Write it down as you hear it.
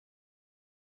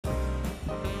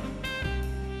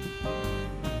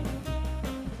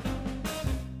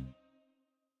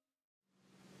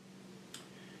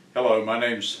Hello, my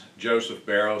name's Joseph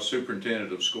Barrow,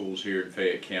 Superintendent of Schools here in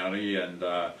Fayette County, and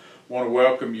I want to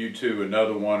welcome you to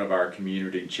another one of our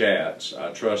community chats.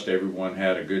 I trust everyone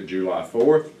had a good July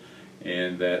 4th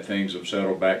and that things have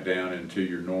settled back down into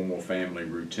your normal family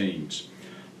routines.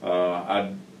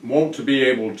 I want to be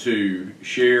able to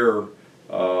share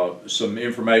some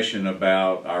information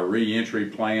about our re-entry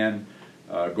plan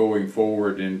going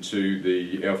forward into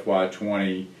the FY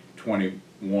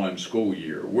 2021 school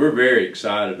year. We're very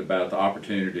excited about the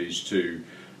opportunities to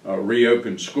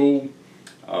reopen school.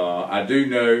 I do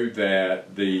know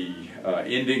that the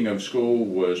ending of school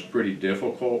was pretty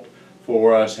difficult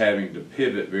for us, having to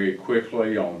pivot very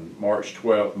quickly on March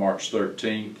 12th, March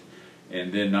 13th,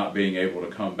 and then not being able to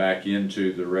come back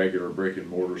into the regular brick and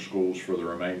mortar schools for the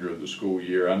remainder of the school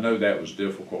year. I know that was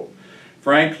difficult.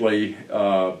 Frankly,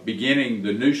 beginning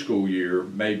the new school year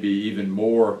may be even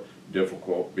more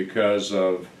difficult because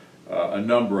of a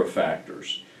number of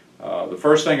factors. The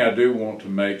first thing I do want to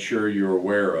make sure you're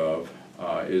aware of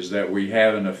is that we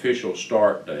have an official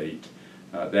start date.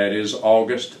 That is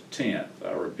August 10th.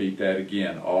 I repeat that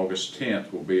again, August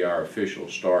 10th will be our official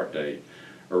start date.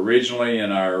 Originally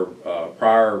in our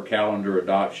prior calendar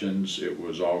adoptions it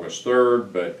was August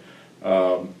 3rd, but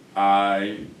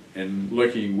in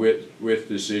looking with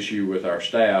this issue with our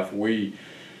staff, we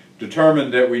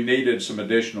determined that we needed some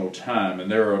additional time, and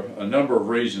there are a number of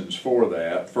reasons for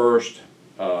that. First,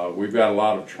 we've got a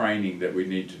lot of training that we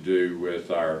need to do with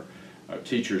our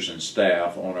teachers and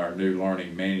staff on our new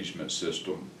learning management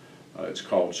system. It's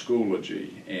called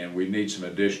Schoology, and we need some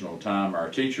additional time. Our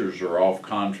teachers are off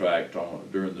contract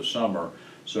during the summer,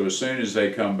 so as soon as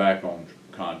they come back on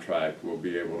contract, we'll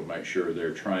be able to make sure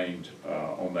they're trained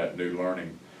on that new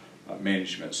learning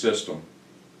management system.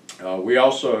 We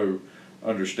also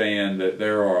understand that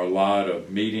there are a lot of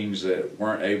meetings that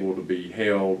weren't able to be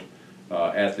held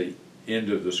at the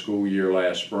end of the school year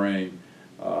last spring,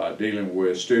 dealing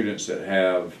with students that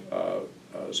have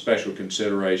special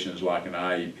considerations like an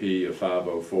IEP, a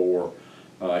 504,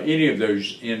 any of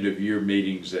those end of year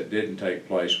meetings that didn't take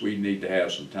place. We need to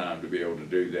have some time to be able to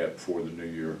do that before the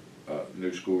new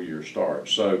school year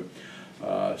starts. So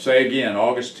say again,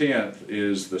 August 10th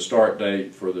is the start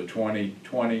date for the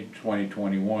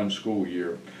 2020-2021 school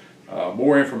year.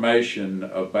 More information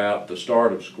about the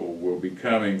start of school will be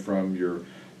coming from your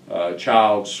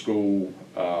child's school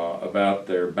about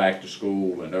their back to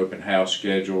school and open house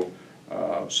schedule,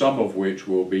 some of which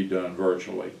will be done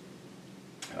virtually.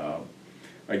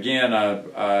 Again,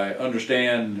 I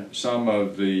understand some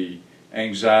of the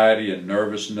anxiety and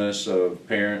nervousness of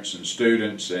parents and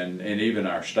students and even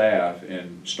our staff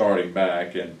in starting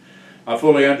back, and I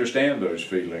fully understand those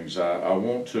feelings. I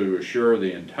want to assure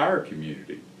the entire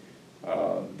community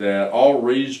that all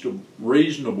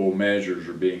reasonable measures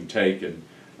are being taken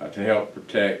to help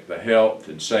protect the health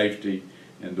and safety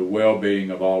and the well-being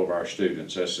of all of our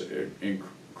students. That's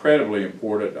incredibly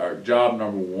important. Our job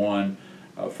number one,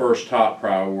 first top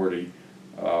priority.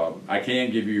 I can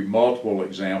give you multiple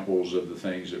examples of the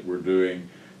things that we're doing,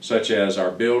 such as our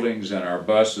buildings and our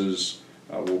buses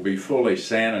will be fully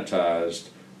sanitized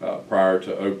prior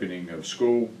to opening of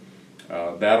school.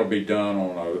 That'll be done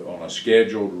on a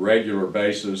scheduled, regular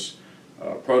basis.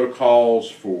 Protocols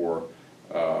for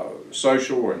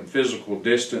social and physical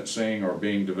distancing are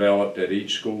being developed at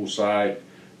each school site.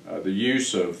 The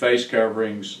use of face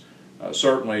coverings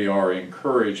certainly are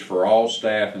encouraged for all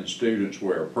staff and students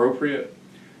where appropriate.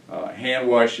 Hand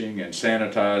washing and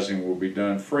sanitizing will be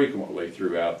done frequently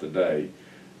throughout the day.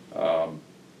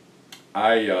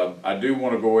 I do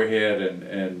want to go ahead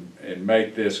and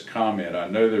make this comment. I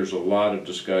know there's a lot of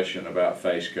discussion about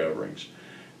face coverings.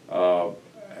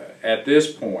 At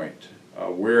this point,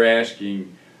 we're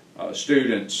asking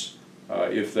students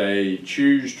if they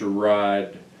choose to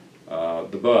ride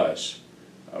the bus.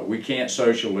 We can't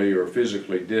socially or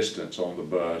physically distance on the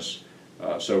bus,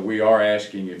 so we are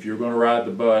asking if you're going to ride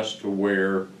the bus to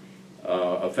wear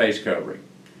a face covering.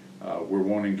 We're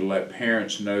wanting to let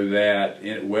parents know that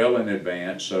well in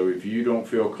advance, so if you don't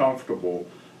feel comfortable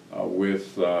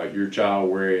with your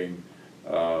child wearing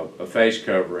a face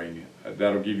covering,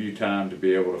 that'll give you time to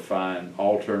be able to find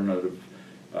alternative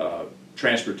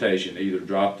transportation. Either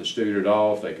drop the student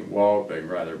off, they can walk, they can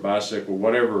ride their bicycle,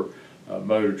 whatever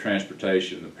mode of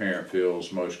transportation the parent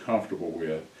feels most comfortable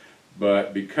with.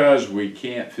 But because we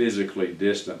can't physically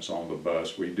distance on the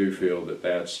bus, we do feel that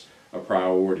that's a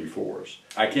priority for us.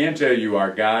 I can tell you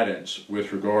our guidance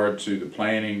with regard to the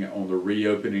planning on the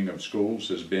reopening of schools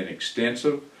has been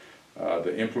extensive.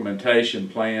 The implementation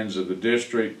plans of the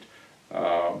district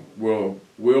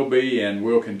will be and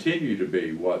will continue to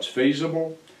be what's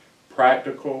feasible,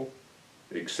 practical,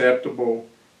 acceptable,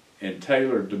 and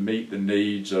tailored to meet the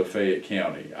needs of Fayette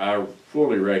County. I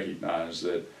fully recognize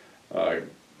that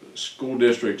school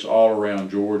districts all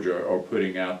around Georgia are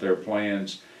putting out their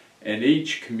plans, and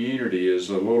each community is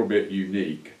a little bit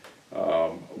unique.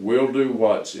 We'll do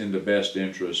what's in the best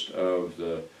interest of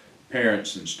the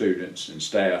parents and students and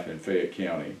staff in Fayette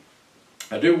County.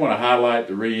 I do want to highlight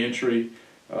the reentry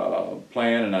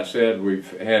plan, and I said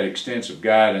we've had extensive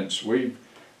guidance. We've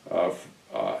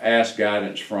asked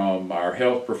guidance from our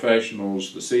health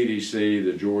professionals, the CDC,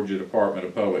 the Georgia Department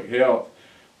of Public Health,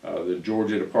 the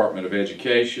Georgia Department of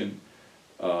Education,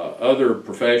 other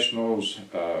professionals,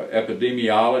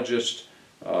 epidemiologists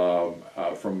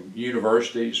from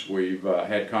universities. We've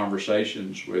had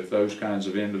conversations with those kinds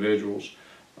of individuals.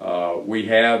 We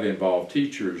have involved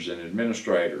teachers and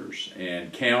administrators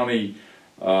and county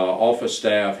office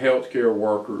staff, healthcare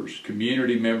workers,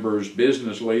 community members,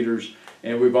 business leaders,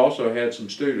 and we've also had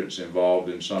some students involved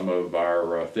in some of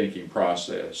our thinking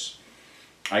process.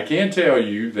 I can tell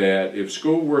you that if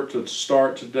school were to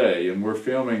start today, and we're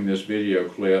filming this video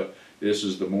clip, this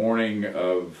is the morning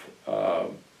of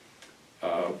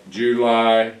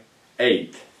July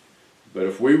 8th, but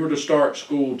if we were to start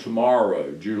school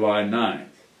tomorrow, July 9th,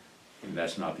 and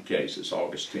that's not the case, it's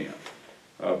August 10th,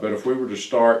 but if we were to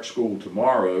start school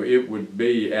tomorrow, it would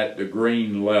be at the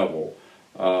green level.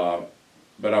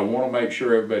 But I want to make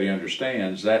sure everybody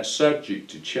understands that's subject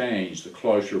to change the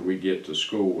closer we get to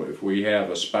school. If we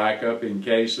have a spike up in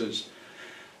cases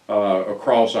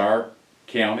across our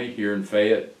county, here in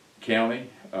Fayette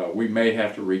County, we may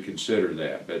have to reconsider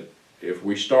that. But if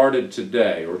we started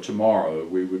today or tomorrow,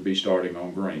 we would be starting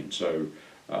on green. So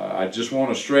I just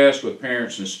want to stress with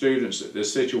parents and students that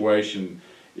this situation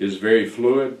is very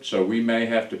fluid, so we may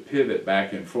have to pivot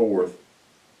back and forth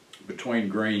between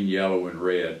green, yellow, and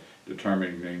red,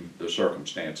 determining the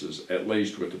circumstances, at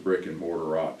least with the brick and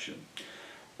mortar option.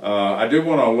 I do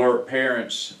want to alert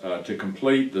parents to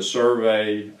complete the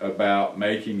survey about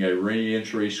making a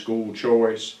re-entry school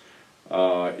choice.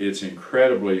 It's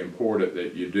incredibly important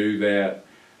that you do that.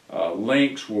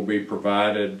 Links will be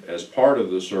provided as part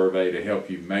of the survey to help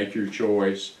you make your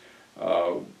choice.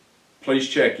 Please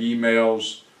check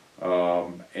emails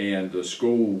and the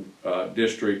school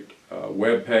district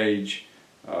webpage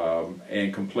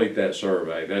and complete that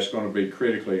survey. That's going to be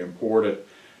critically important.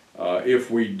 If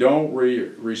we don't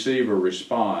receive a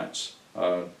response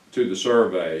to the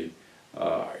survey,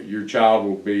 your child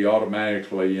will be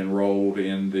automatically enrolled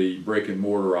in the brick and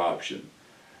mortar option.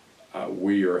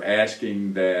 We are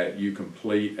asking that you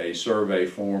complete a survey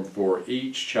form for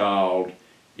each child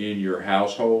in your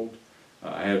household.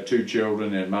 I have 2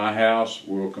 children in my house.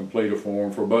 We'll complete a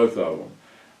form for both of them.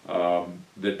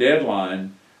 The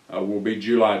deadline will be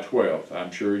July 12th.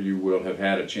 I'm sure you will have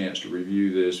had a chance to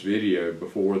review this video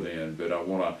before then, but I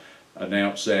want to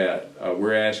announce that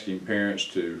we're asking parents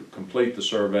to complete the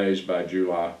surveys by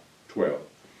July 12th.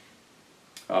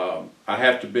 I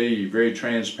have to be very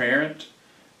transparent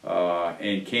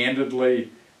and candidly,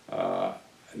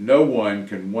 no one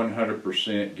can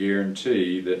 100%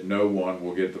 guarantee that no one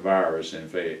will get the virus in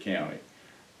Fayette County.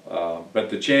 But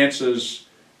the chances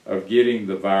of getting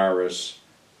the virus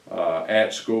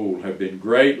at school have been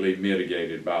greatly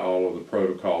mitigated by all of the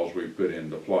protocols we've put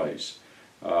into place.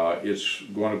 It's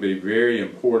going to be very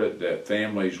important that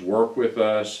families work with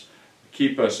us,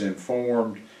 keep us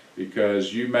informed,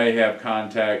 because you may have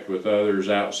contact with others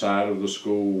outside of the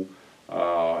school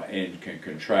and can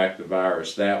contract the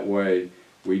virus that way.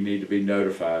 We need to be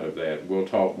notified of that. We'll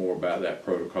talk more about that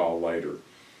protocol later.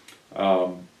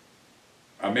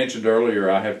 I mentioned earlier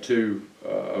I have 2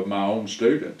 of my own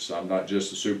students. I'm not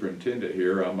just the superintendent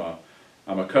here. I'm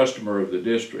a customer of the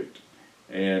district,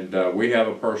 and we have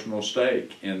a personal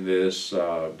stake in this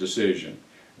decision.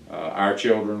 Our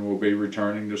children will be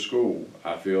returning to school.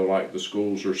 I feel like the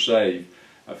schools are safe.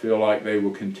 I feel like they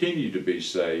will continue to be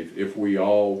safe if we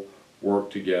all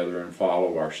work together and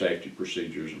follow our safety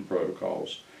procedures and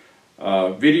protocols.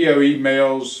 Video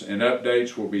emails and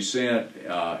updates will be sent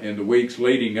in the weeks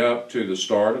leading up to the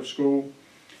start of school.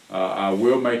 I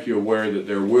will make you aware that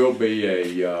there will be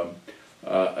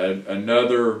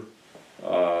another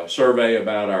survey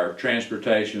about our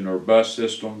transportation or bus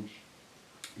system.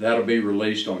 That'll be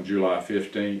released on July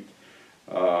 15th.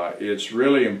 It's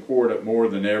really important more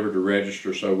than ever to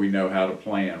register so we know how to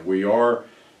plan. We are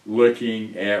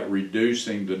looking at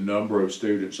reducing the number of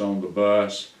students on the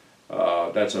bus.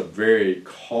 That's a very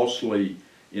costly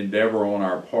endeavor on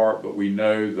our part, but we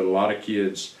know that a lot of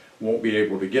kids won't be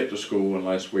able to get to school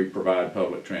unless we provide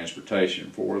public transportation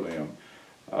for them.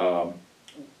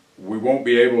 We won't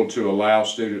be able to allow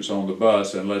students on the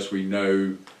bus unless we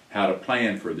know how to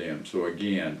plan for them. So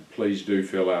again, please do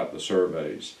fill out the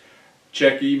surveys.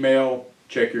 Check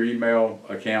your email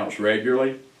accounts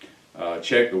regularly.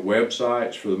 Check the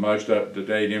websites for the most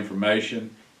up-to-date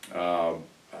information.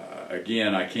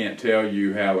 Again, I can't tell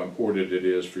you how important it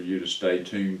is for you to stay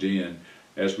tuned in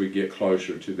as we get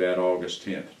closer to that August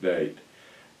 10th date.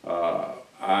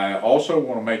 I also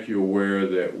want to make you aware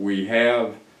that we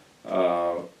have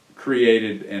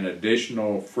created an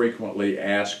additional frequently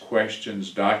asked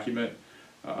questions document.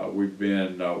 We've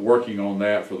been working on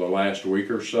that for the last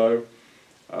week or so.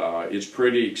 It's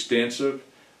pretty extensive.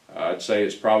 I'd say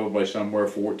it's probably somewhere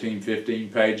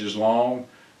 14-15 pages long.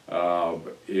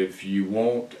 If you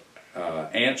want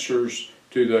answers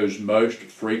to those most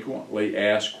frequently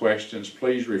asked questions,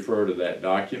 please refer to that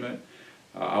document.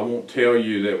 I won't tell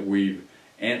you that we've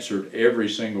answered every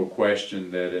single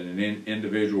question that an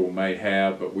individual may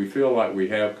have, but we feel like we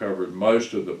have covered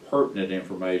most of the pertinent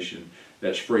information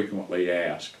that's frequently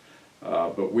asked.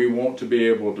 But we want to be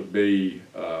able to be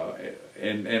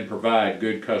and provide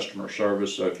good customer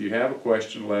service. So if you have a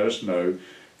question, let us know.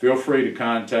 Feel free to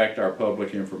contact our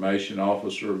Public Information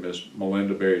Officer, Ms.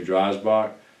 Melinda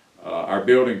Berry-Dreisbach. Our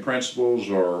building principals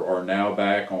are now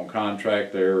back on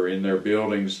contract. They're in their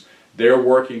buildings. They're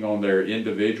working on their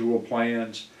individual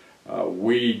plans.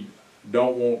 We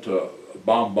don't want to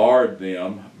bombard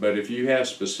them, but if you have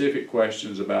specific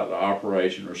questions about the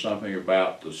operation or something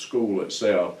about the school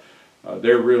itself,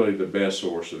 they're really the best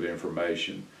source of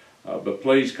information. But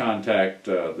please contact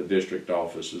the district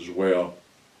office as well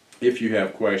if you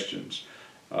have questions.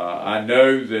 I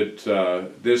know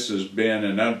that this has been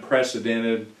an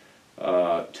unprecedented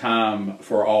time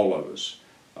for all of us.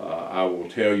 I will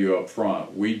tell you up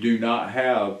front, we do not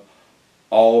have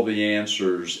all the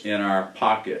answers in our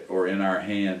pocket or in our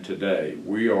hand today.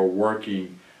 We are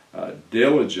working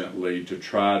diligently to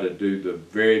try to do the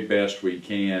very best we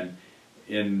can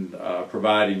in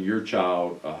providing your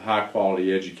child a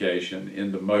high-quality education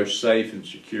in the most safe and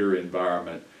secure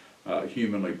environment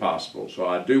humanly possible. So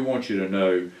I do want you to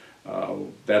know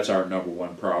that's our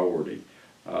 #1 priority.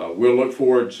 We'll look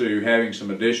forward to having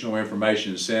some additional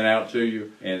information sent out to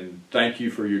you, and thank you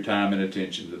for your time and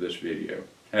attention to this video.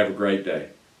 Have a great day.